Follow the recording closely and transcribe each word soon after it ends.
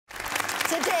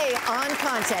Today on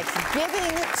Context,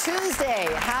 Giving Tuesday,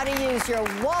 how to use your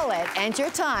wallet and your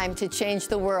time to change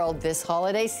the world this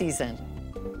holiday season.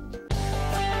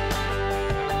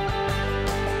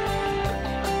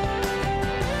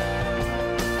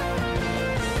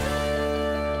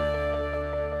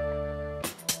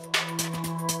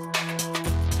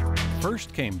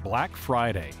 First came Black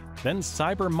Friday, then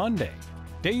Cyber Monday,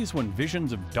 days when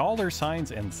visions of dollar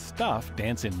signs and stuff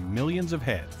dance in millions of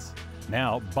heads.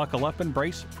 Now, buckle up and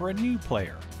brace for a new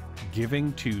player,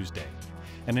 Giving Tuesday,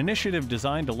 an initiative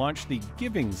designed to launch the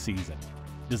giving season,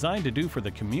 designed to do for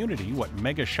the community what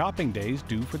mega shopping days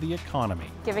do for the economy.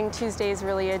 Giving Tuesday is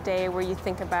really a day where you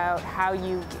think about how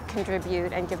you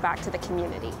contribute and give back to the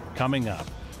community. Coming up,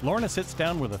 Lorna sits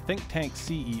down with a think tank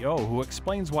CEO who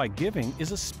explains why giving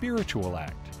is a spiritual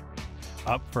act.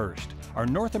 Up first, are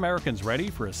North Americans ready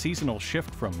for a seasonal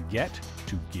shift from get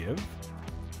to give?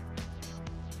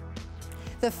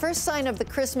 The first sign of the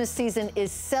Christmas season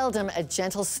is seldom a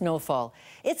gentle snowfall.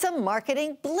 It's a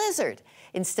marketing blizzard.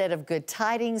 Instead of good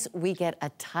tidings, we get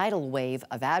a tidal wave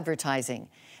of advertising.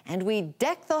 And we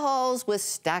deck the halls with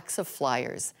stacks of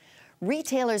flyers.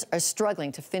 Retailers are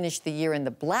struggling to finish the year in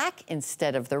the black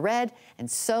instead of the red,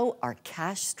 and so are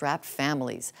cash-strapped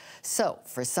families. So,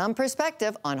 for some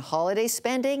perspective on holiday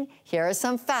spending, here are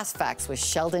some fast facts with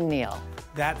Sheldon Neal.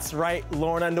 That's right,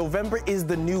 Lorna. November is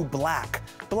the new black.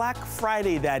 Black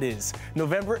Friday, that is.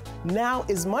 November now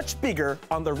is much bigger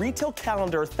on the retail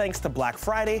calendar thanks to Black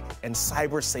Friday and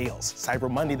cyber sales. Cyber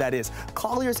Monday, that is.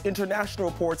 Colliers International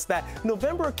reports that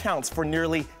November accounts for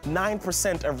nearly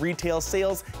 9% of retail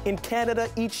sales in Canada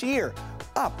each year,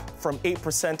 up from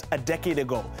 8% a decade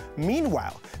ago.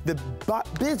 Meanwhile, the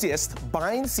busiest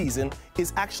buying season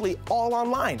is actually all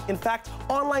online. In fact,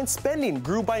 online spending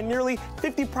grew by nearly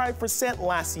 55%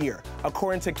 last year,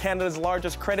 according to Canada's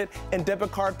largest credit and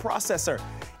debit card processor.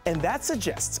 And that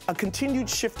suggests a continued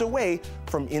shift away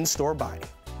from in-store buying.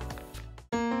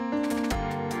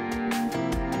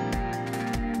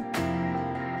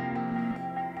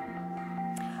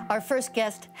 Our first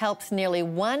guest helps nearly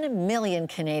 1 million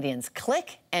Canadians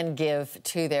click and give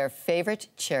to their favorite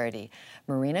charity.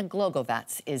 Marina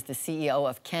Glogovats is the CEO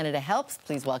of Canada Helps.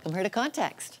 Please welcome her to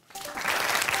Context.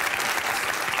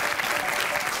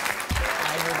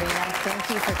 Hi, Marina. Thank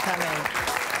you for coming.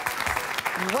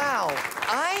 Wow.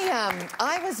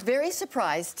 I was very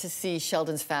surprised to see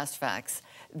Sheldon's Fast Facts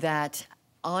that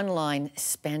online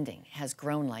spending has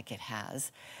grown like it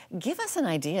has. Give us an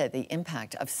idea of the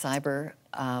impact of Cyber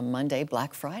Monday,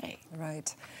 Black Friday.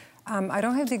 Right. I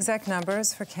don't have the exact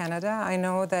numbers for Canada. I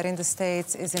know that in the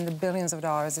States it's in the billions of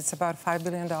dollars. It's about $5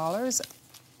 billion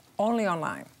only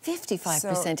online.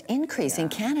 55% increase in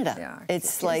Canada. Yeah,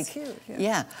 it's like, huge,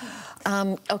 yeah.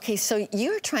 Okay, so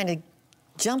you're trying to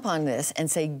jump on this and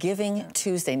say Giving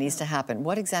Tuesday needs to happen.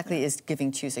 What exactly is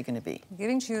Giving Tuesday going to be?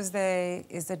 Giving Tuesday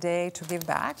is the day to give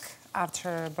back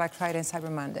after Black Friday and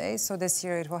Cyber Monday. So this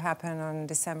year it will happen on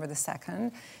December the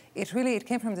 2nd. It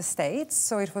came from the States,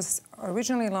 so it was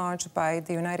originally launched by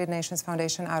the United Nations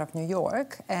Foundation out of New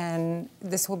York, and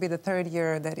this will be the third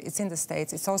year that it's in the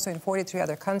States. It's also in 43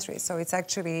 other countries, so it's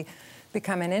actually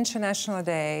become an international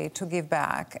day to give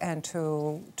back and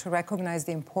to recognize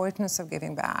the importance of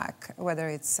giving back, whether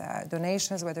it's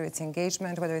donations, whether it's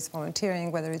engagement, whether it's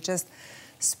volunteering, whether it's just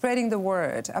spreading the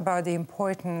word about the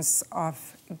importance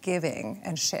of giving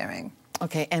and sharing.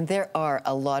 Okay, and there are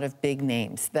a lot of big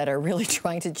names that are really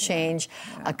trying to change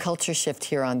a culture shift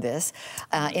here on this.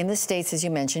 In the States, as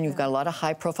you mentioned, you've got a lot of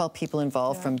high-profile people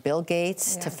involved, from Bill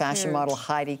Gates to fashion model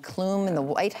Heidi Klum, and the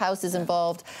White House is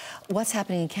involved. What's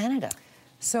happening in Canada?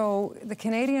 So the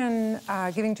Canadian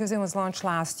Giving Tuesday was launched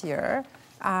last year.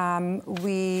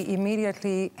 We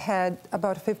immediately had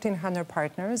about 1,500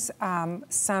 partners.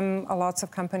 Lots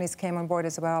of companies came on board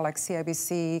as well, like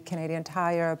CIBC, Canadian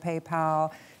Tire,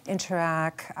 PayPal,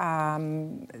 Interac,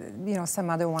 some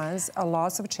other ones,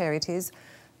 lots of charities.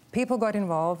 People got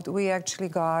involved. We actually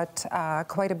got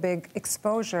quite a big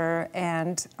exposure,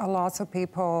 and lots of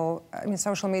people,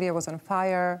 social media was on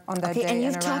fire on that day and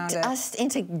you've and around talked us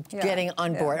into getting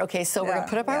on board. Okay, so we're going to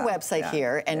put up our website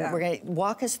here, and we're going to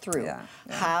walk us through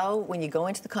how, when you go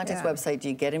into the Context website, do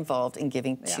you get involved in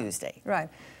Giving Tuesday? Right.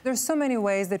 There's so many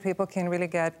ways that people can really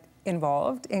get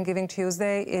involved in Giving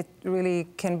Tuesday. It really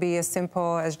can be as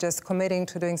simple as just committing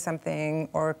to doing something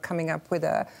or coming up with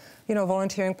a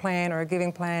volunteering plan or a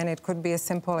giving plan. It could be as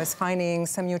simple as finding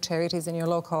some new charities in your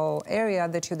local area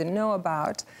that you didn't know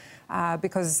about,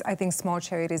 because I think small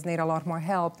charities need a lot more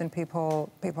help than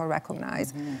people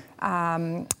recognize.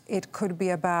 It could be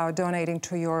about donating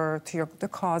to the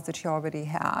cause that you already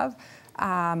have.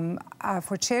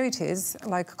 For charities,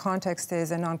 like Context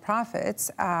is and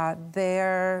nonprofits,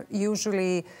 they're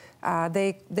usually,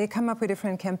 they come up with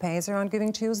different campaigns around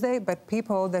Giving Tuesday, but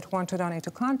people that want to donate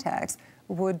to Context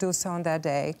would do so on that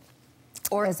day.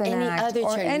 Or any other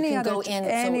charity. You can go in.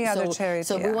 Any other charity.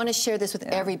 So we want to share this with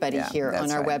everybody here on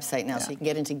our website now. So you can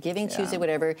get into Giving Tuesday,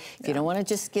 whatever. If you don't want to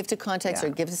just give to Context or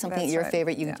give to something your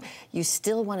favorite, you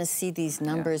still want to see these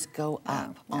numbers go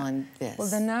up on this. Well,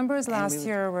 the numbers last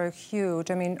year were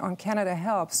huge. I mean, on Canada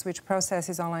Helps, which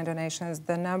processes online donations,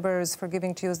 the numbers for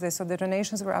Giving Tuesday, so the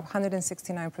donations were up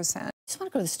 169%. I just want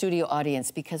to go to the studio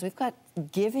audience because we've got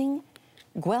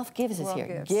Guelph Gives is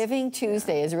here. Giving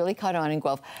Tuesday is really caught on in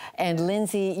Guelph. And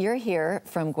Lindsay, you're here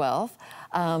from Guelph.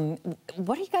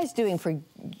 What are you guys doing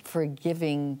for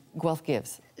Giving Guelph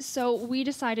Gives? So we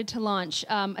decided to launch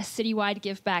a citywide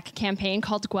give back campaign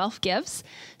called Guelph Gives.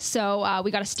 So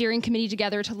we got a steering committee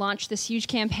together to launch this huge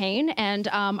campaign, and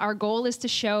our goal is to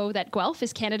show that Guelph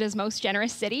is Canada's most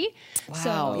generous city. Wow,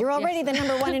 so, you're already the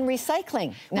 #1 in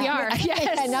recycling. Now, we are,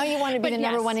 yes. Now you want to be the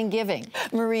 #1 in giving.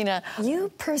 Marina,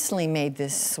 you personally made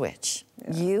this switch.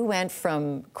 You went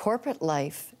from corporate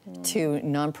life to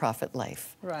nonprofit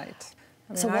life. Right.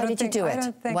 I mean, so why did you do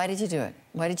it? Why did you do it?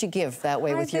 Why did you give that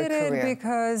way with your career? I did it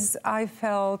because I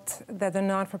felt that the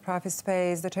not-for-profit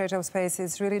space, the charitable space,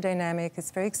 is really dynamic.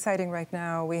 It's very exciting right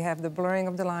now. We have the blurring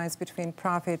of the lines between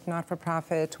profit,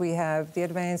 not-for-profit. We have the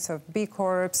advance of B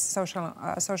Corps, social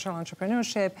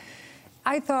entrepreneurship.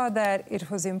 I thought that it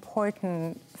was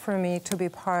important for me to be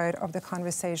part of the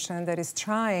conversation that is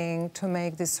trying to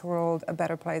make this world a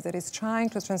better place, that is trying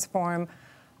to transform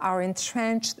our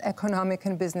entrenched economic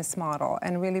and business model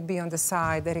and really be on the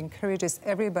side that encourages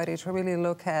everybody to really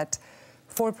look at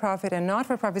for-profit and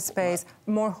not-for-profit space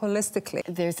more holistically.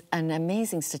 There's an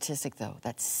amazing statistic, though,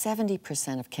 that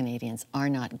 70% of Canadians are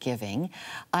not giving.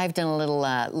 I've done a little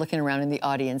looking around in the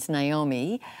audience.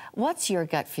 Naomi, what's your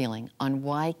gut feeling on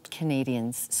why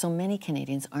so many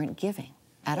Canadians aren't giving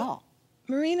at all?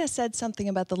 Marina said something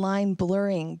about the line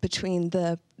blurring between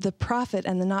the profit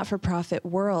and the not-for-profit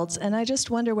worlds, and I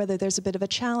just wonder whether there's a bit of a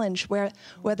challenge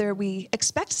whether we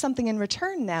expect something in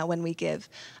return now when we give.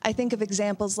 I think of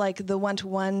examples like the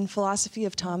one-to-one philosophy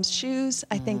of Tom's Shoes.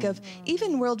 I think of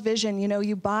even World Vision, you know,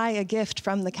 you buy a gift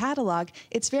from the catalog.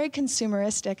 It's very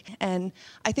consumeristic, and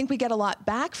I think we get a lot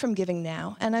back from giving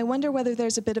now, and I wonder whether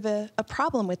there's a bit of a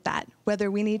problem with that,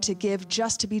 whether we need to give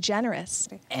just to be generous.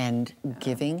 And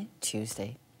Giving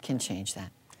Tuesday can change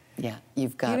that. Yeah,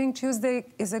 you've got... Giving Tuesday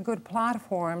is a good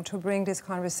platform to bring this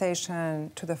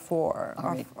conversation to the fore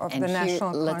of the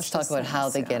national consciousness. Let's talk about how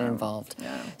they get involved.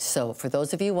 So for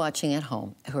those of you watching at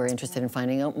home who are interested in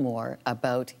finding out more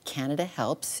about Canada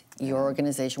Helps, your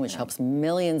organization which helps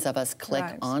millions of us click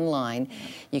online,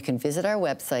 you can visit our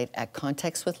website at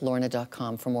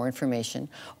contextwithlorna.com for more information,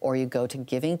 or you go to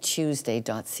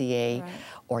givingtuesday.ca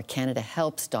or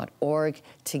canadahelps.org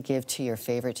to give to your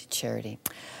favorite charity.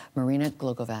 Marina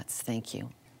Glogovats, thank you.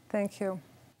 Thank you.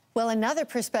 Well, another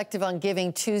perspective on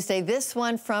Giving Tuesday, this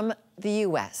one from the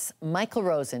U.S. Michael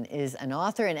Rosen is an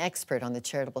author and expert on the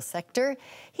charitable sector.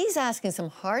 He's asking some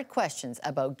hard questions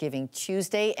about Giving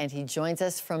Tuesday, and he joins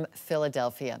us from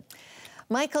Philadelphia.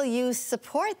 Michael, you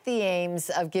support the aims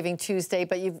of Giving Tuesday,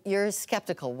 but you're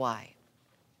skeptical. Why?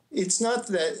 It's not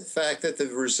the fact that the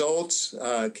results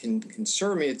can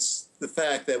concern me. It's the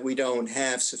fact that we don't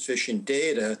have sufficient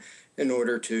data in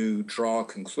order to draw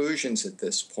conclusions at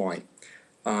this point.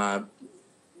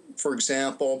 For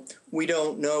example, we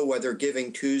don't know whether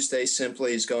Giving Tuesday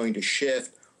simply is going to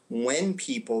shift when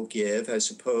people give as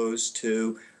opposed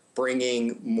to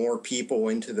bringing more people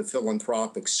into the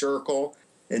philanthropic circle.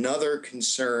 Another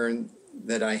concern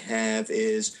that I have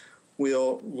is,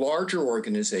 will larger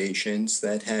organizations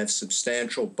that have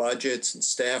substantial budgets and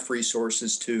staff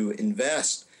resources to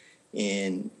invest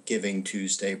in Giving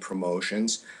Tuesday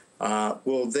promotions,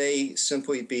 will they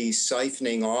simply be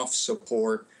siphoning off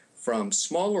support from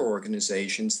smaller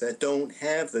organizations that don't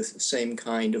have the same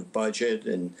kind of budget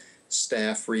and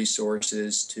staff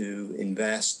resources to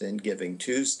invest in Giving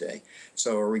Tuesday?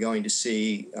 So are we going to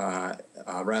see,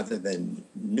 rather than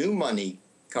new money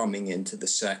coming into the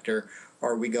sector,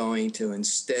 are we going to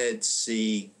instead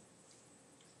see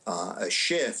a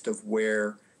shift of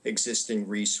where existing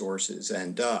resources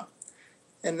end up?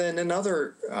 And then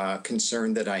another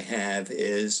concern that I have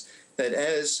is that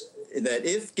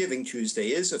if Giving Tuesday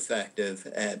is effective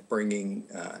at bringing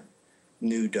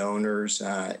new donors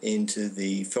into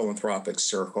the philanthropic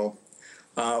circle,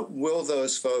 will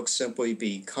those folks simply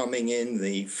be coming in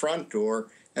the front door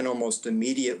and almost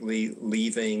immediately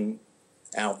leaving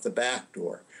out the back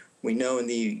door? We know in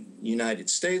the United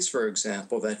States, for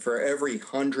example, that for every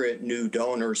 100 new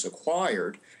donors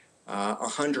acquired,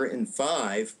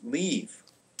 105 leave.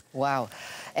 Wow.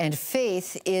 And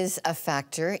faith is a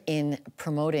factor in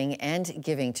promoting and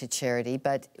giving to charity,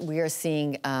 but we are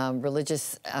seeing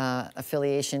religious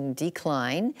affiliation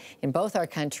decline in both our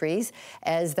countries.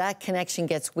 As that connection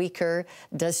gets weaker,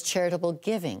 does charitable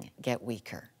giving get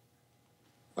weaker?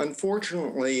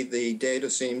 Unfortunately, the data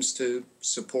seems to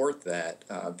support that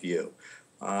view.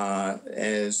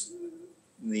 As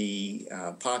the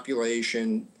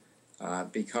population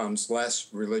becomes less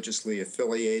religiously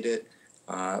affiliated,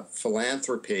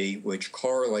 philanthropy, which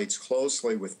correlates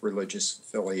closely with religious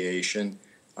affiliation,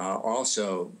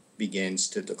 also begins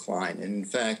to decline. And in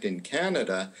fact, in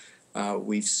Canada,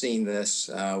 we've seen this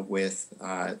with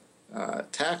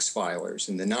tax filers.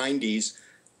 In the 90s,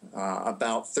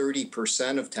 about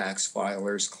 30% of tax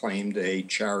filers claimed a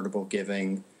charitable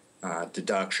giving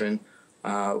deduction,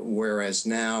 whereas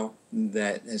now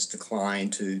that has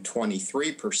declined to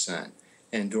 23%.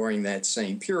 And during that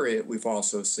same period, we've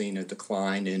also seen a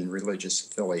decline in religious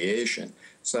affiliation.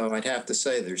 So I'd have to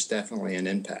say there's definitely an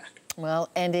impact. Well,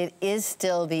 and it is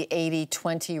still the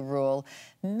 80-20 rule.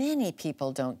 Many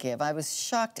people don't give. I was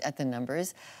shocked at the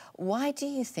numbers. Why do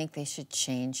you think they should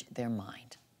change their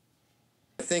mind?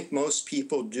 I think most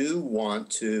people do want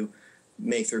to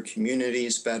make their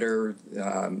communities better,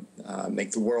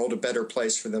 make the world a better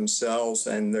place for themselves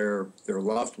and their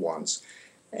loved ones.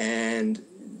 And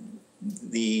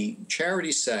the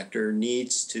charity sector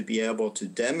needs to be able to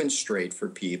demonstrate for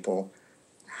people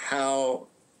how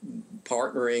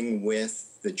partnering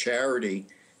with the charity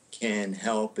can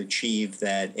help achieve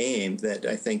that aim that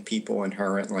I think people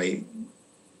inherently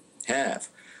have.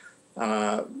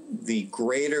 The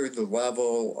greater the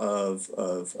level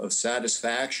of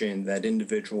satisfaction that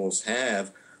individuals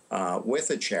have with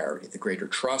a charity, the greater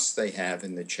trust they have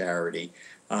in the charity,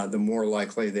 the more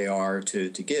likely they are to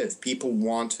give. People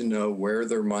want to know where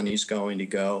their money's going to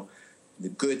go, the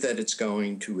good that it's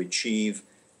going to achieve.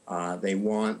 They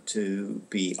want to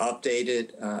be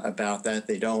updated about that.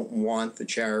 They don't want the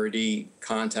charity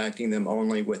contacting them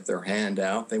only with their hand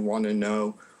out. They want to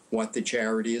know what the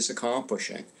charity is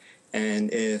accomplishing.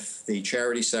 And if the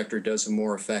charity sector does a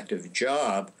more effective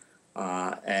job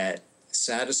at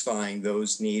satisfying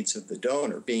those needs of the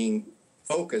donor, being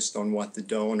focused on what the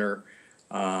donor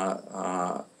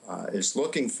is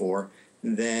looking for,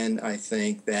 then I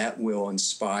think that will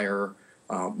inspire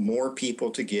more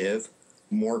people to give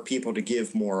more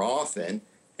often,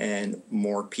 and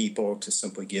more people to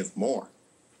simply give more.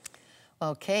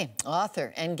 Okay,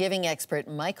 author and giving expert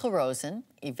Michael Rosen,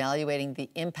 evaluating the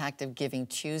impact of Giving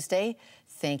Tuesday.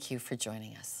 Thank you for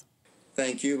joining us.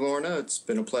 Thank you, Lorna. It's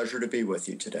been a pleasure to be with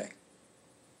you today.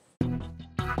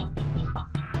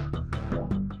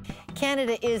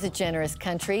 Canada is a generous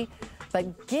country,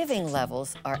 but giving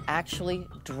levels are actually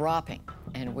dropping.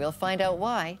 And we'll find out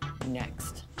why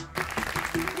next.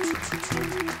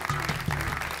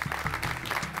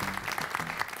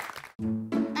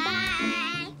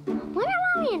 When are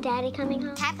Mommy and Daddy coming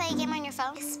home? Can I play a game on your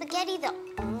phone? Is spaghetti the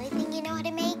only thing you know how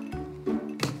to make?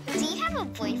 Do you have a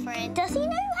boyfriend? Does he know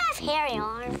you have hairy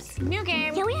arms? New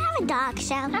game. Can we have a dog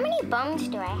show? How many bones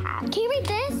do I have? Can you read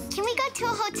this? Can we go to a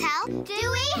hotel? Do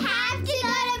we have to go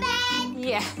to bed?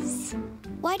 Yes.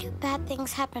 Why do bad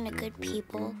things happen to good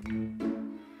people?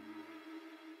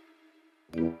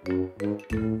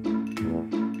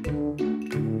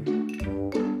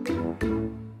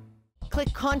 Click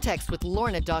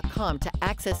contextwithlorna.com to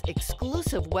access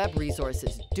exclusive web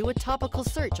resources. Do a topical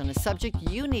search on a subject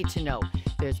you need to know.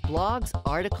 There's blogs,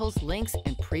 articles, links,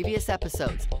 and previous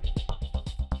episodes.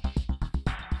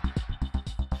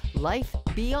 Life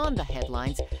beyond the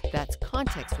headlines. That's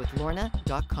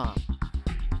contextwithlorna.com.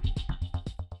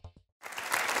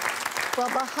 Well,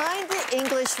 behind the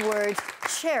English word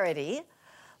charity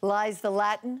lies the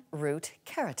Latin root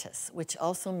caritas, which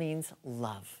also means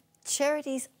love.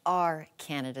 Charities are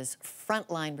Canada's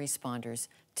frontline responders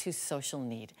to social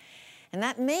need. And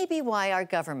that may be why our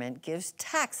government gives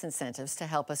tax incentives to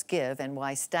help us give, and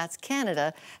why Stats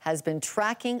Canada has been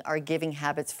tracking our giving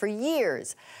habits for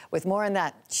years. With more on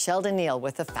that, Sheldon Neal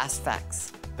with the Fast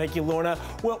Facts. Thank you, Lorna.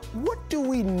 Well, what do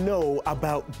we know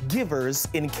about givers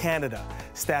in Canada?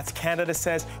 Stats Canada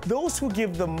says those who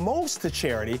give the most to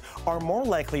charity are more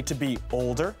likely to be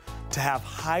older, to have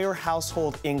higher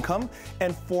household income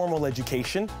and formal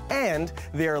education, and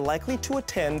they are likely to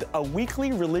attend a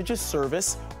weekly religious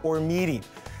service or meeting.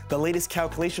 The latest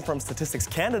calculation from Statistics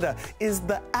Canada is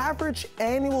the average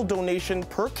annual donation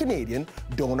per Canadian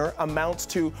donor amounts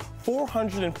to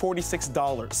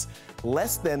 $446,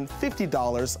 less than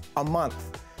 $50 a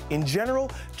month. In general,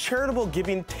 charitable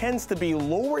giving tends to be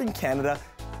lower in Canada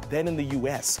than in the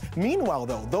US. Meanwhile,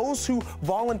 though, those who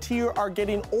volunteer are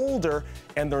getting older,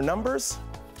 and their numbers,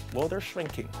 well, they're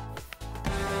shrinking.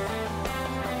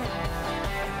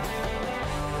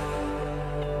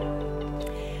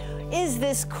 Is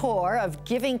this core of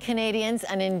giving Canadians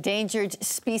an endangered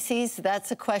species?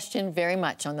 That's a question very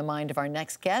much on the mind of our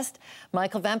next guest.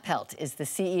 Michael Van Pelt is the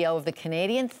CEO of the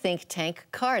Canadian think tank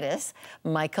Cardis.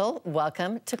 Michael,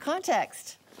 welcome to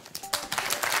Context. Good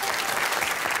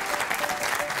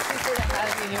to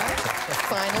have you here.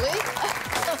 Finally.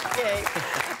 Okay.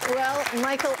 Well,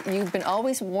 Michael, you've been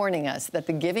always warning us that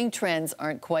the giving trends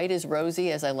aren't quite as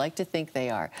rosy as I like to think they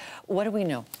are. What do we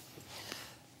know?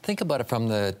 Think about it from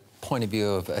the point of view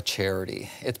of a charity.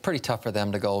 It's pretty tough for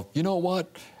them to go, you know what,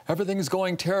 everything's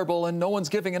going terrible and no one's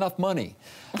giving enough money.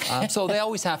 So they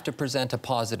always have to present a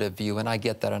positive view, and I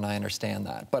get that and I understand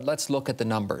that. But let's look at the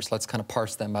numbers. Let's kind of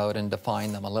parse them out and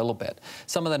define them a little bit.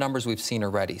 Some of the numbers we've seen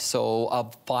already. So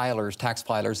of filers, tax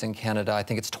filers in Canada, I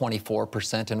think it's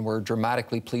 24%, and we're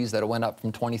dramatically pleased that it went up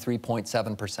from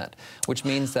 23.7%, which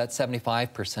means that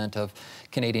 75% of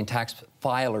Canadian tax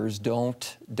filers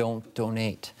don't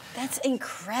donate. That's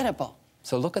incredible.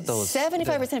 So look at those.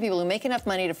 75% of people who make enough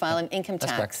money to file an income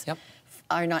tax. That's correct. Yep.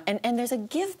 Are not, and there's a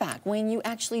give back when you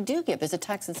actually do give. There's a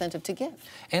tax incentive to give.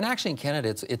 And actually in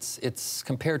Canada, it's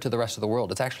compared to the rest of the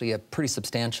world, it's actually a pretty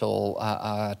substantial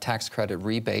tax credit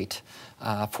rebate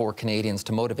for Canadians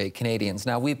to motivate Canadians.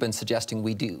 Now, we've been suggesting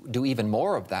we do even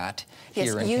more of that here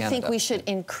in Canada. Yes, you think we should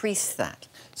increase that?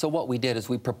 So what we did is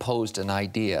we proposed an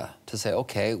idea to say,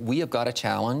 okay, we have got a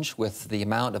challenge with the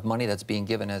amount of money that's being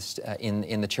given as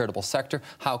in the charitable sector.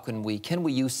 How can we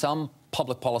use some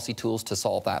public policy tools to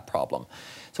solve that problem?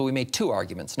 So we made two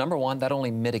arguments. Number one, that only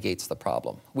mitigates the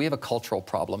problem. We have a cultural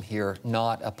problem here,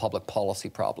 not a public policy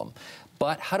problem.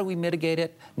 But how do we mitigate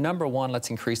it? Number one, let's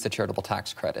increase the charitable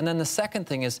tax credit. And then the second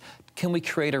thing is, can we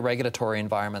create a regulatory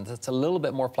environment that's a little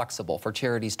bit more flexible for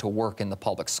charities to work in the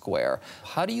public square?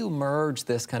 How do you merge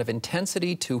this kind of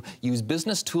intensity to use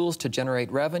business tools to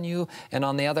generate revenue, and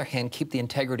on the other hand, keep the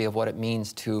integrity of what it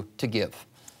means to give?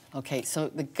 Okay, so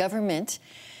the government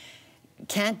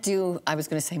can't do, I was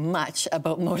going to say, much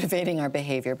about motivating our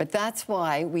behavior, but that's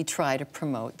why we try to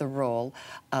promote the role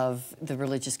of the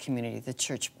religious community, the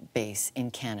church base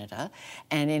in Canada.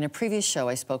 And in a previous show,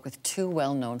 I spoke with two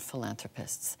well-known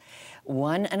philanthropists.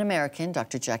 One, an American,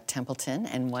 Dr. Jack Templeton,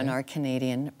 and one, our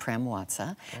Canadian, Prem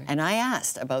Watsa. And I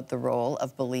asked about the role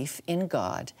of belief in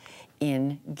God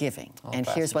in giving. And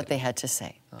here's what they had to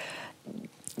say.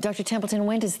 Dr. Templeton,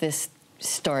 when does this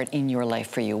start in your life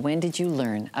for you? When did you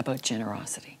learn about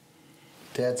generosity?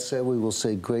 Dad said we will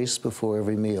say grace before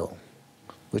every meal,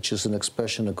 which is an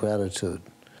expression of gratitude.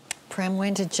 Prem,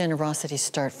 when did generosity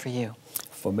start for you?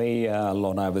 For me,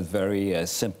 Lorna, I was very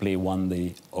simply won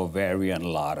the ovarian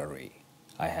lottery.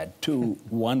 I had two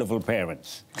wonderful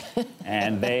parents,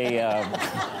 and they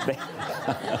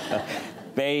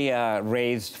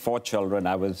raised 4 children.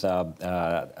 I was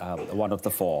one of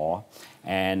the 4.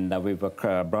 And we were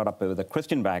brought up with a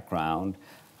Christian background,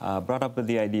 brought up with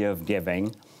the idea of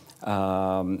giving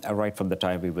right from the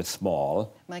time we were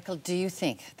small. Michael, do you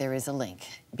think there is a link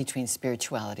between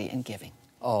spirituality and giving?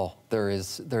 Oh,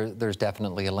 there's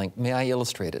definitely a link. May I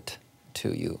illustrate it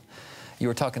to you? You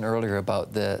were talking earlier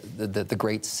about the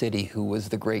great city who was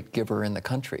the great giver in the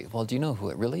country. Well, do you know who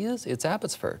it really is? It's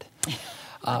Abbotsford.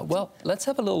 Well, let's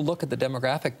have a little look at the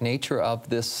demographic nature of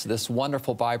this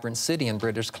wonderful, vibrant city in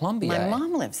British Columbia. My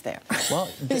mom lives there. Well,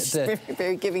 she's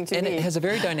very giving to me. And it has a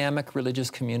very dynamic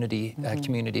religious community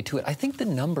to it. I think the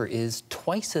number is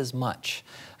twice as much.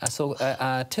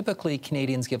 Typically,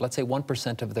 Canadians give, let's say,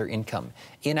 1% of their income.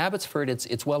 In Abbotsford,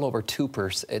 it's well over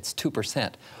 2%. It's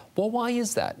 2%. Well, why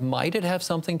is that? Might it have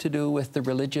something to do with the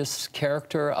religious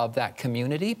character of that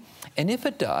community? And if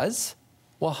it does,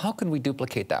 well, how can we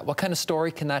duplicate that? What kind of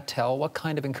story can that tell? What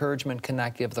kind of encouragement can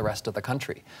that give the rest of the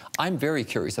country? I'm very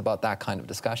curious about that kind of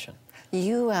discussion.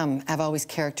 You have always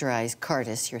characterized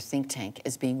Cardis, your think tank,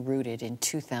 as being rooted in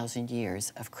 2,000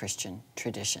 years of Christian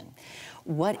tradition.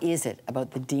 What is it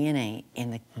about the DNA in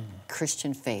the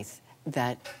Christian faith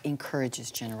that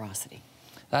encourages generosity?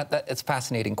 It's a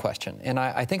fascinating question. And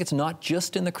I think it's not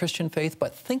just in the Christian faith,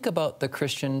 but think about the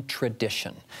Christian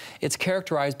tradition. It's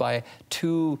characterized by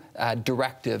 2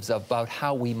 directives about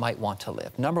how we might want to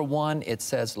live. Number 1, it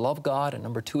says love God, and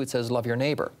number 2, it says love your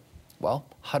neighbor. Well,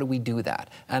 how do we do that?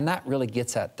 And that really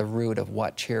gets at the root of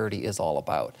what charity is all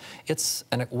about. It's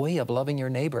a way of loving your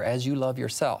neighbor as you love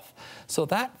yourself. So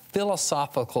that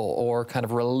philosophical or kind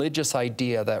of religious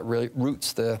idea that really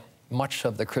roots the much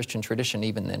of the Christian tradition,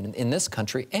 even in this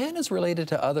country, and is related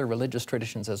to other religious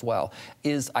traditions as well,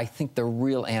 is, I think, the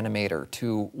real animator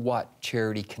to what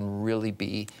charity can really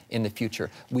be in the future.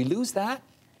 We lose that,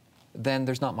 then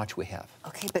there's not much we have.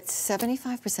 Okay, but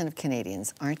 75% of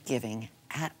Canadians aren't giving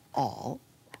at all,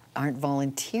 aren't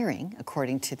volunteering,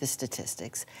 according to the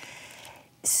statistics.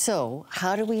 So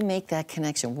how do we make that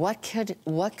connection? What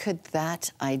could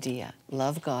that idea,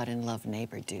 love God and love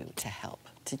neighbor, do to help,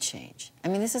 to change? I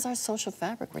mean, this is our social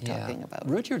fabric we're talking about.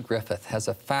 Rudyard Griffith has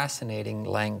a fascinating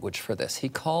language for this. He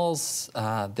calls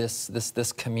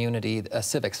this community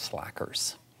civic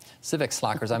slackers. Civic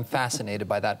slackers, I'm fascinated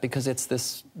by that because it's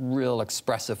this real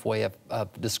expressive way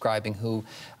of describing who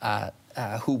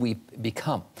we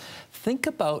become. Think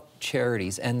about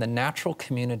charities and the natural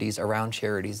communities around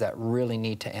charities that really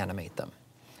need to animate them.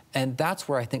 And that's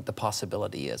where I think the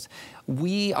possibility is.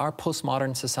 Our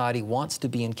postmodern society wants to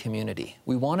be in community.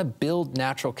 We want to build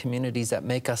natural communities that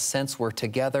make us sense we're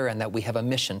together and that we have a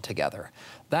mission together.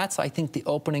 That's, I think, the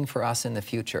opening for us in the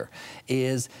future,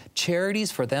 is charities,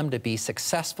 for them to be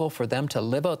successful, for them to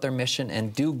live out their mission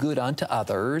and do good unto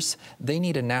others, they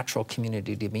need a natural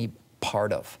community to be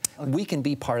part of. Okay. We can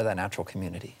be part of that natural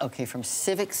community. Okay, from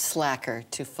civic slacker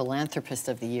to philanthropist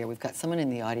of the year, we've got someone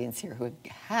in the audience here who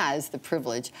has the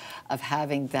privilege of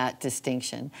having that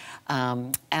distinction.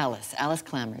 Alice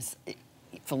Clammers,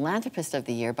 philanthropist of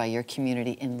the year by your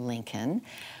community in Lincoln.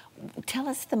 Tell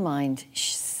us the mind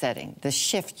setting, the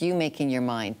shift you make in your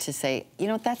mind to say, you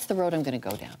know, that's the road I'm going to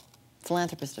go down.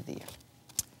 Philanthropist of the year.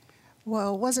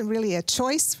 Well, it wasn't really a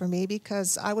choice for me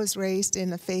because I was raised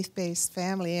in a faith-based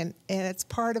family, and it's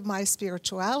part of my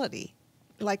spirituality.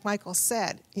 Like Michael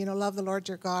said, you know, love the Lord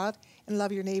your God and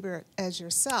love your neighbor as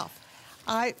yourself.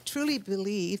 I truly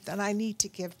believe that I need to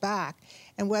give back,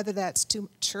 and whether that's to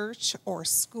church or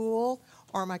school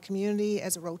or my community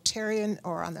as a Rotarian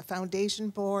or on the foundation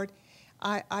board,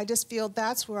 I just feel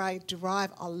that's where I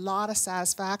derive a lot of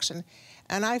satisfaction.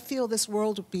 And I feel this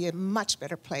world would be a much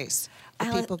better place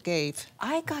if people gave.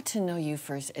 I got to know you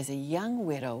first as a young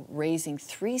widow raising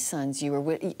 3 sons. You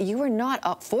were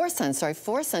not, 4 sons, sorry,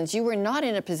 4 sons. You were not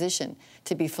in a position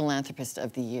to be philanthropist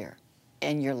of the year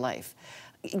in your life.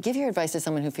 Give your advice to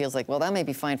someone who feels like, well, that may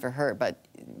be fine for her, but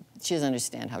she doesn't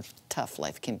understand how tough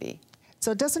life can be.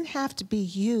 So it doesn't have to be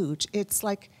huge. It's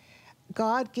like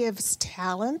God gives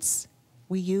talents.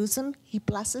 We use them. He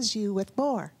blesses you with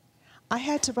more. I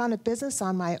had to run a business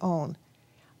on my own.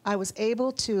 I was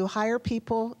able to hire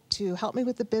people to help me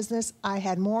with the business. I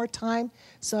had more time,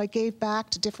 so I gave back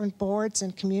to different boards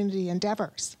and community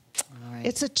endeavors. All right.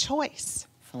 It's a choice.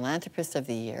 Philanthropist of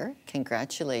the Year,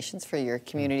 congratulations for your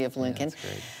community of Lincoln. Yeah, that's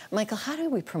great. Michael, how do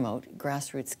we promote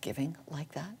grassroots giving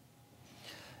like that?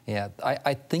 Yeah,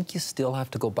 I think you still have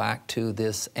to go back to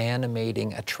this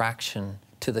animating attraction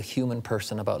to the human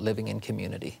person about living in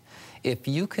community. If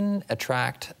you can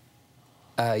attract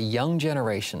a young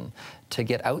generation to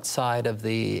get outside of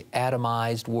the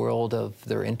atomized world of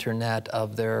their internet,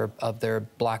 of their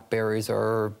Blackberries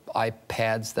or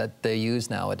iPads that they use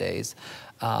nowadays,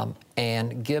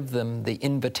 and give them the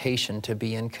invitation to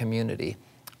be in community,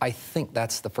 I think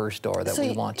that's the first door that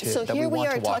we want to walk through. So here we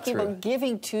are talking about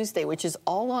Giving Tuesday, which is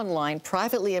all online,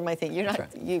 privately in my thing. You're not,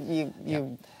 right.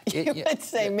 you would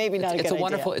say maybe not a good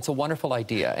idea. It's a wonderful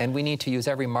idea, and we need to use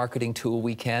every marketing tool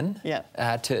we can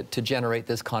to generate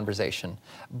this conversation.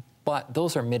 But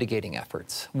those are mitigating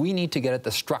efforts. We need to get at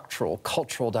the structural,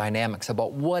 cultural dynamics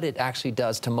about what it actually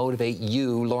does to motivate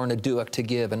you, Lorna Dueck, to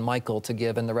give, and Michael to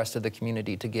give, and the rest of the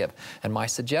community to give. And my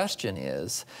suggestion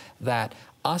is that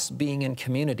us being in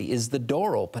community is the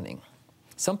door opening.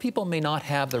 Some people may not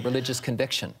have the religious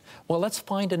conviction. Well, let's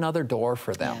find another door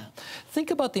for them. Yeah. Think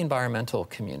about the environmental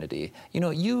community. You know,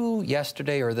 you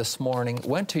yesterday or this morning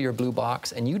went to your blue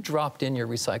box and you dropped in your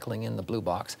recycling in the blue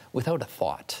box without a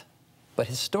thought. But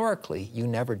historically, you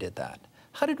never did that.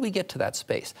 How did we get to that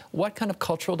space? What kind of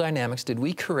cultural dynamics did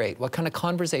we create? What kind of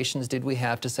conversations did we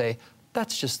have to say,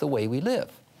 that's just the way we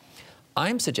live?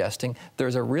 I'm suggesting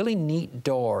there's a really neat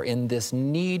door in this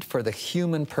need for the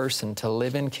human person to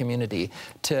live in community,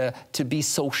 to be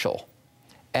social,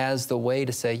 as the way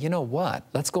to say, you know what,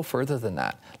 let's go further than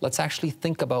that. Let's actually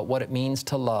think about what it means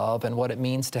to love and what it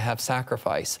means to have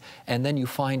sacrifice. And then you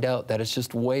find out that it's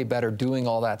just way better doing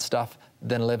all that stuff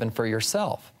than living for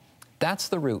yourself. That's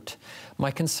the root.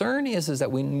 My concern is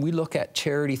that when we look at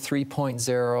Charity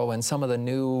 3.0 and some of the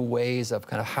new ways of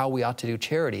kind of how we ought to do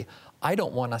charity, I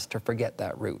don't want us to forget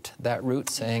that root. That root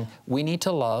saying we need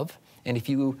to love, and if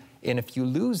you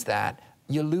lose that,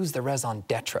 you lose the raison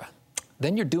d'etre.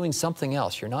 Then you're doing something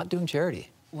else. You're not doing charity.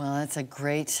 Well, that's a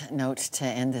great note to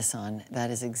end this on.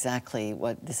 That is exactly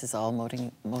what this is all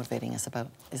motivating us about,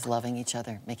 is loving each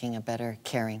other, making a better,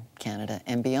 caring Canada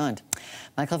and beyond.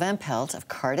 Michael Van Pelt of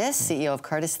Cardis, CEO of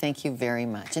Cardis, thank you very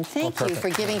much. And thank you for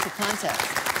giving to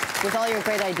Context with all your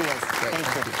great ideas. Thank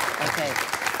you. Okay.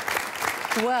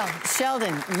 Well,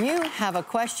 Sheldon, you have a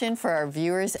question for our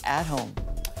viewers at home.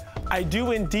 I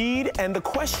do indeed, and the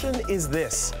question is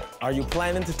this. Are you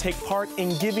planning to take part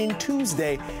in Giving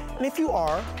Tuesday? And if you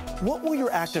are, what will your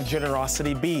act of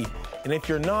generosity be? And if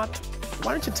you're not,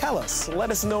 why don't you tell us? Let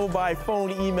us know by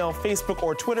phone, email, Facebook,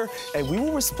 or Twitter, and we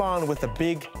will respond with a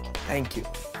big thank you.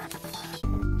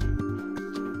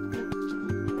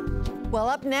 Well,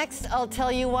 up next, I'll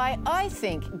tell you why I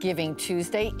think Giving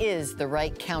Tuesday is the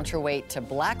right counterweight to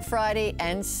Black Friday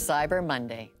and Cyber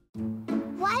Monday.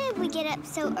 Why did we get up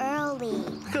so early?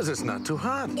 Because it's not too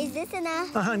hot. Is this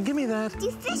enough? Give me that. Do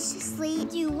fish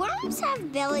sleep? Do worms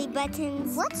have belly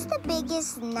buttons? What's the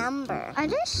biggest number? Are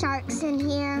there sharks in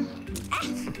here?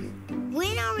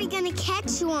 When are we gonna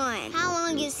catch one? How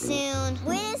long is soon?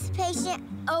 When is patient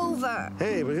over?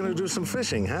 Hey, we're gonna do some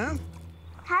fishing, huh?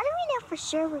 How do we know for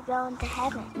sure we're going to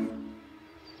heaven?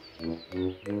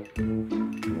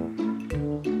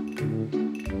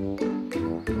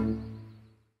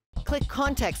 Click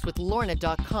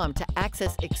contextwithlorna.com to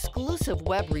access exclusive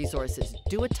web resources.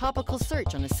 Do a topical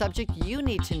search on a subject you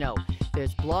need to know.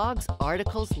 There's blogs,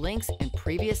 articles, links, and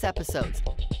previous episodes.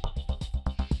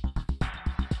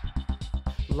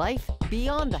 Life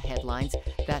beyond the headlines.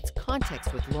 That's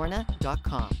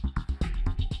contextwithlorna.com.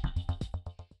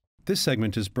 This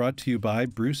segment is brought to you by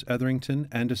Bruce Etherington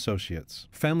and Associates,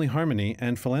 Family Harmony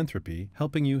and Philanthropy,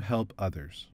 helping you help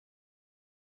others.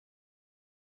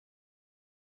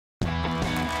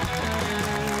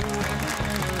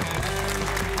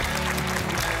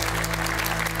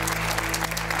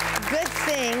 Good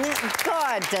thing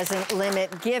God doesn't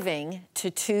limit giving to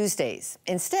Tuesdays.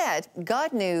 Instead,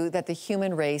 God knew that the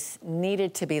human race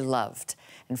needed to be loved.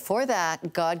 And for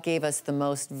that, God gave us the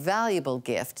most valuable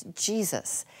gift,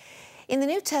 Jesus. In the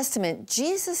New Testament,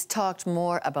 Jesus talked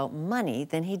more about money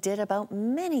than he did about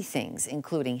many things,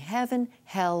 including heaven,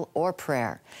 hell, or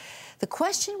prayer. The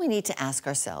question we need to ask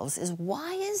ourselves is,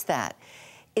 why is that?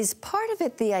 Is part of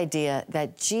it the idea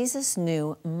that Jesus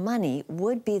knew money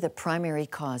would be the primary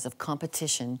cause of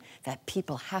competition that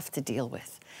people have to deal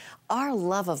with? Our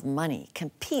love of money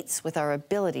competes with our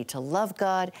ability to love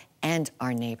God and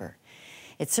our neighbor.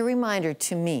 It's a reminder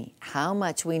to me how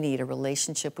much we need a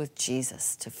relationship with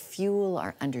Jesus to fuel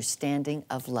our understanding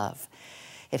of love.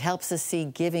 It helps us see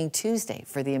Giving Tuesday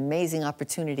for the amazing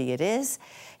opportunity it is,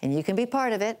 and you can be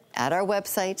part of it at our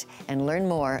website and learn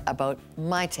more about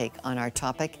my take on our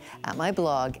topic at my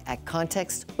blog at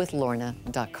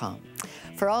contextwithlorna.com.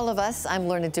 For all of us, I'm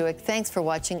Lorna Dueck. Thanks for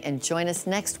watching, and join us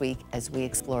next week as we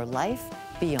explore life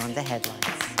beyond the headlines.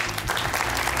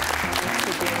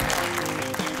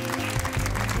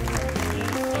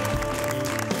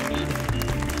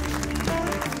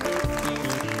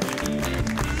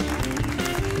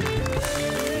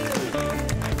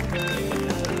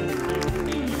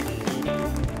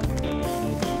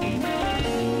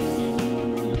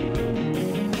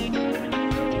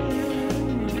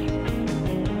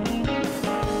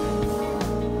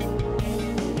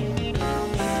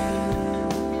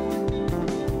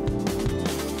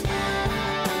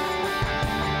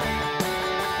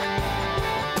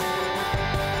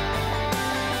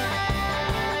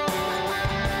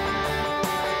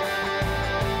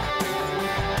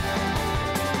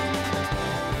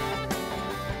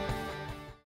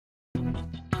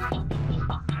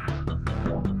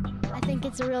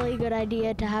 It's a really good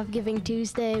idea to have Giving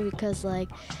Tuesday because, like,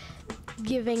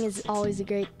 giving is always a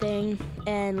great thing,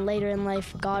 and later in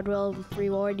life, God will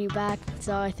reward you back,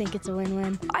 so I think it's a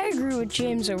win-win. I agree with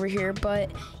James over here,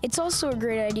 but it's also a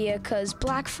great idea because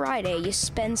Black Friday, you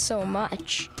spend so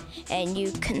much and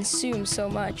you consume so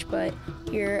much, but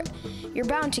you're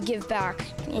bound to give back,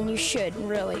 and you should,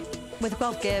 really. With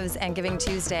Guelph Gives and Giving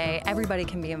Tuesday, everybody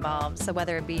can be involved. So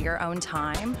whether it be your own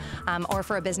time or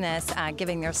for a business,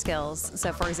 giving their skills.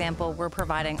 So for example, we're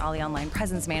providing all the online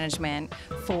presence management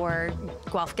for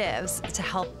Guelph Gives to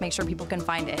help make sure people can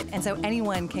find it. And so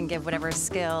anyone can give whatever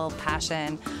skill,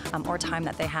 passion, or time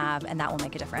that they have, and that will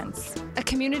make a difference. A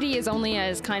community is only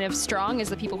as kind of strong as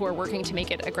the people who are working to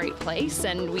make it a great place.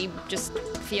 And we just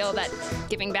feel that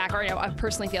giving back, or I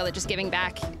personally feel that just giving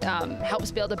back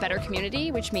helps build a better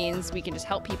community, which means we can just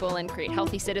help people and create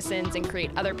healthy citizens and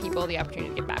create other people the opportunity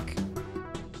to give back.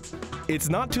 It's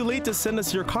not too late to send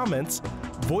us your comments.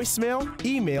 Voicemail,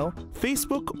 email,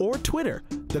 Facebook, or Twitter.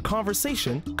 The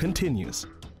conversation continues.